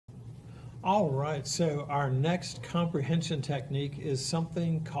All right, so our next comprehension technique is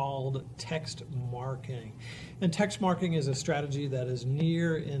something called text marking. And text marking is a strategy that is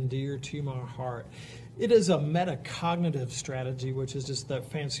near and dear to my heart. It is a metacognitive strategy, which is just that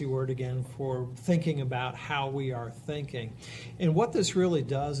fancy word again for thinking about how we are thinking. And what this really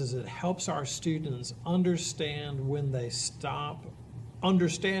does is it helps our students understand when they stop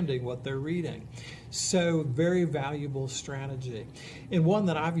understanding what they're reading. So very valuable strategy. And one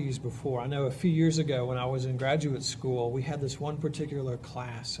that I've used before. I know a few years ago when I was in graduate school, we had this one particular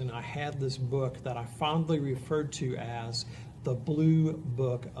class and I had this book that I fondly referred to as the Blue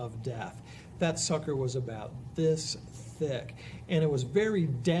Book of Death. That sucker was about this thick, and it was very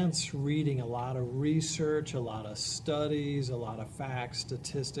dense reading, a lot of research, a lot of studies, a lot of facts,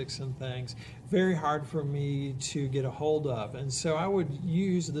 statistics and things. Very hard for me to get a hold of, and so I would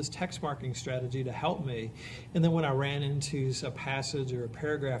use this text marking strategy to help me. And then when I ran into a passage or a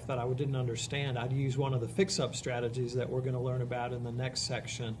paragraph that I didn't understand, I'd use one of the fix-up strategies that we're going to learn about in the next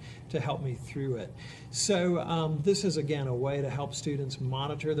section to help me through it. So this is again a way to help students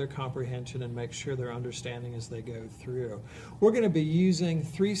monitor their comprehension and make sure they're understanding as they go through. We're going to be using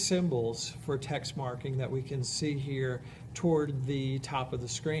 3 symbols for text marking that we can see here toward the top of the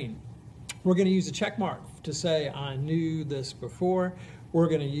screen. We're going to use a check mark to say I knew this before. We're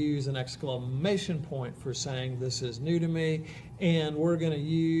going to use an exclamation point for saying this is new to me, and we're going to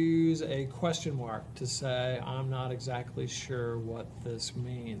use a question mark to say I'm not exactly sure what this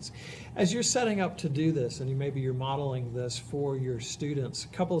means. As you're setting up to do this, and maybe you're modeling this for your students, a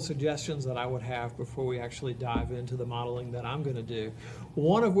couple of suggestions that I would have before we actually dive into the modeling that I'm going to do.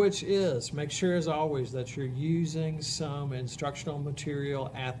 One of which is make sure as always that you're using some instructional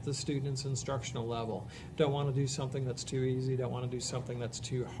material at the student's instructional level. Don't want to do something that's too easy, don't want to do something that's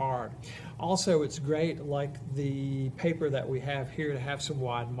too hard. Also, it's great, like the paper that we have here, to have some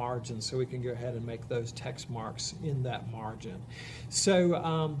wide margins so we can go ahead and make those text marks in that margin.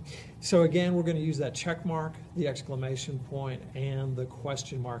 So again, we're going to use that check mark, the exclamation point, and the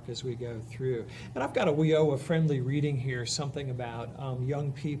question mark as we go through. And I've got a WIOA friendly reading here, something about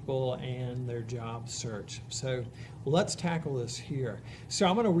young people and their job search. So let's tackle this here. So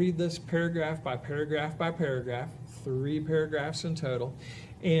I'm going to read this paragraph by paragraph by paragraph, 3 paragraphs in total,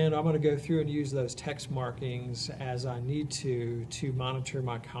 and I'm going to go through and use those text markings as I need to monitor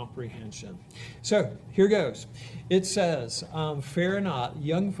my comprehension. So here goes. It says, fair or not,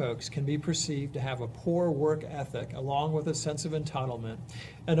 young folks can be perceived to have a poor work ethic along with a sense of entitlement,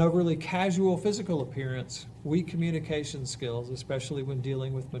 an overly casual physical appearance, weak communication skills, especially when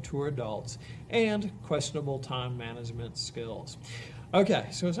dealing with mature adults, and questionable time management skills. Okay,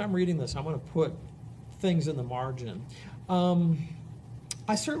 so as I'm reading this, I'm going to put things in the margin.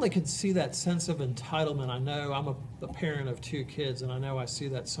 I certainly could see that sense of entitlement. I know I'm a parent of 2 kids, and I know I see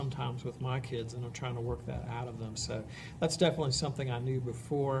that sometimes with my kids, and I'm trying to work that out of them. So that's definitely something I knew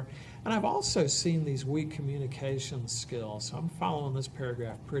before. And I've also seen these weak communication skills. So I'm following this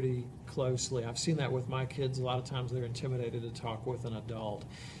paragraph pretty closely. I've seen that with my kids. A lot of times they're intimidated to talk with an adult.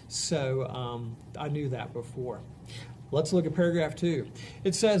 So I knew that before. Let's look at paragraph 2.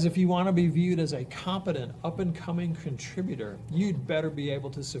 It says, if you want to be viewed as a competent, up-and-coming contributor, you'd better be able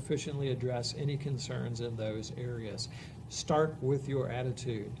to sufficiently address any concerns in those areas. Start with your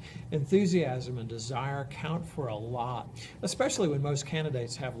attitude. Enthusiasm and desire count for a lot, especially when most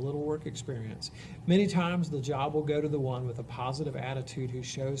candidates have little work experience. Many times the job will go to the one with a positive attitude who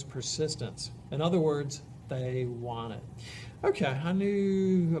shows persistence. In other words, they want it. Okay, I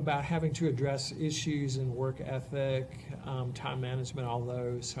knew about having to address issues in work ethic, time management, all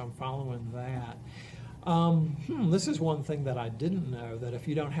those, so I'm following that. This is one thing that I didn't know, that if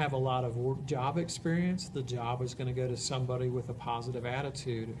you don't have a lot of job experience, the job is going to go to somebody with a positive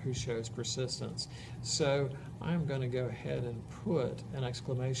attitude who shows persistence. So I'm going to go ahead and put an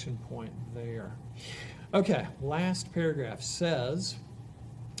exclamation point there. Okay, last paragraph says,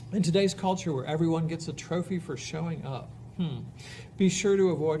 in today's culture where everyone gets a trophy for showing up, be sure to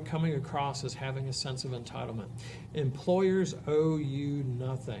avoid coming across as having a sense of entitlement. Employers owe you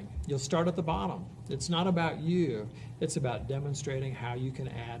nothing. You'll start at the bottom. It's not about you. It's about demonstrating how you can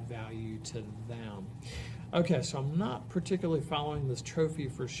add value to them. Okay, so I'm not particularly following this trophy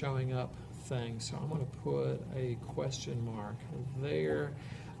for showing up thing, so I'm going to put a question mark there.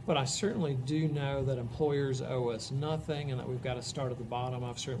 But I certainly do know that employers owe us nothing and that we've got to start at the bottom.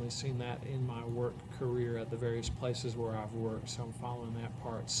 I've certainly seen that in my work career at the various places where I've worked, so I'm following that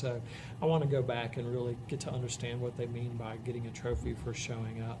part. So I want to go back and really get to understand what they mean by getting a trophy for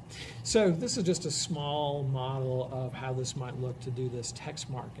showing up. So this is just a small model of how this might look to do this text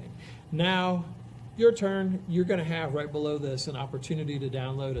marking. Now, Your turn. You're going to have right below this an opportunity to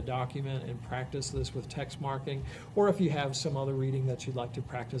download a document and practice this with text marking, or if you have some other reading that you'd like to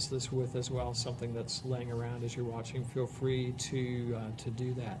practice this with as well, something that's laying around as you're watching, feel free to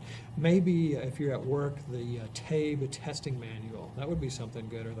do that. Maybe if you're at work, the TABE testing manual, that would be something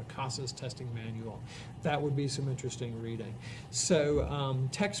good, or the CASAS testing manual. That would be some interesting reading. So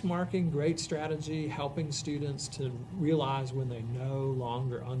text marking, great strategy, helping students to realize when they no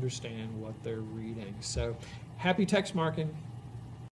longer understand what they're reading. So happy text marking.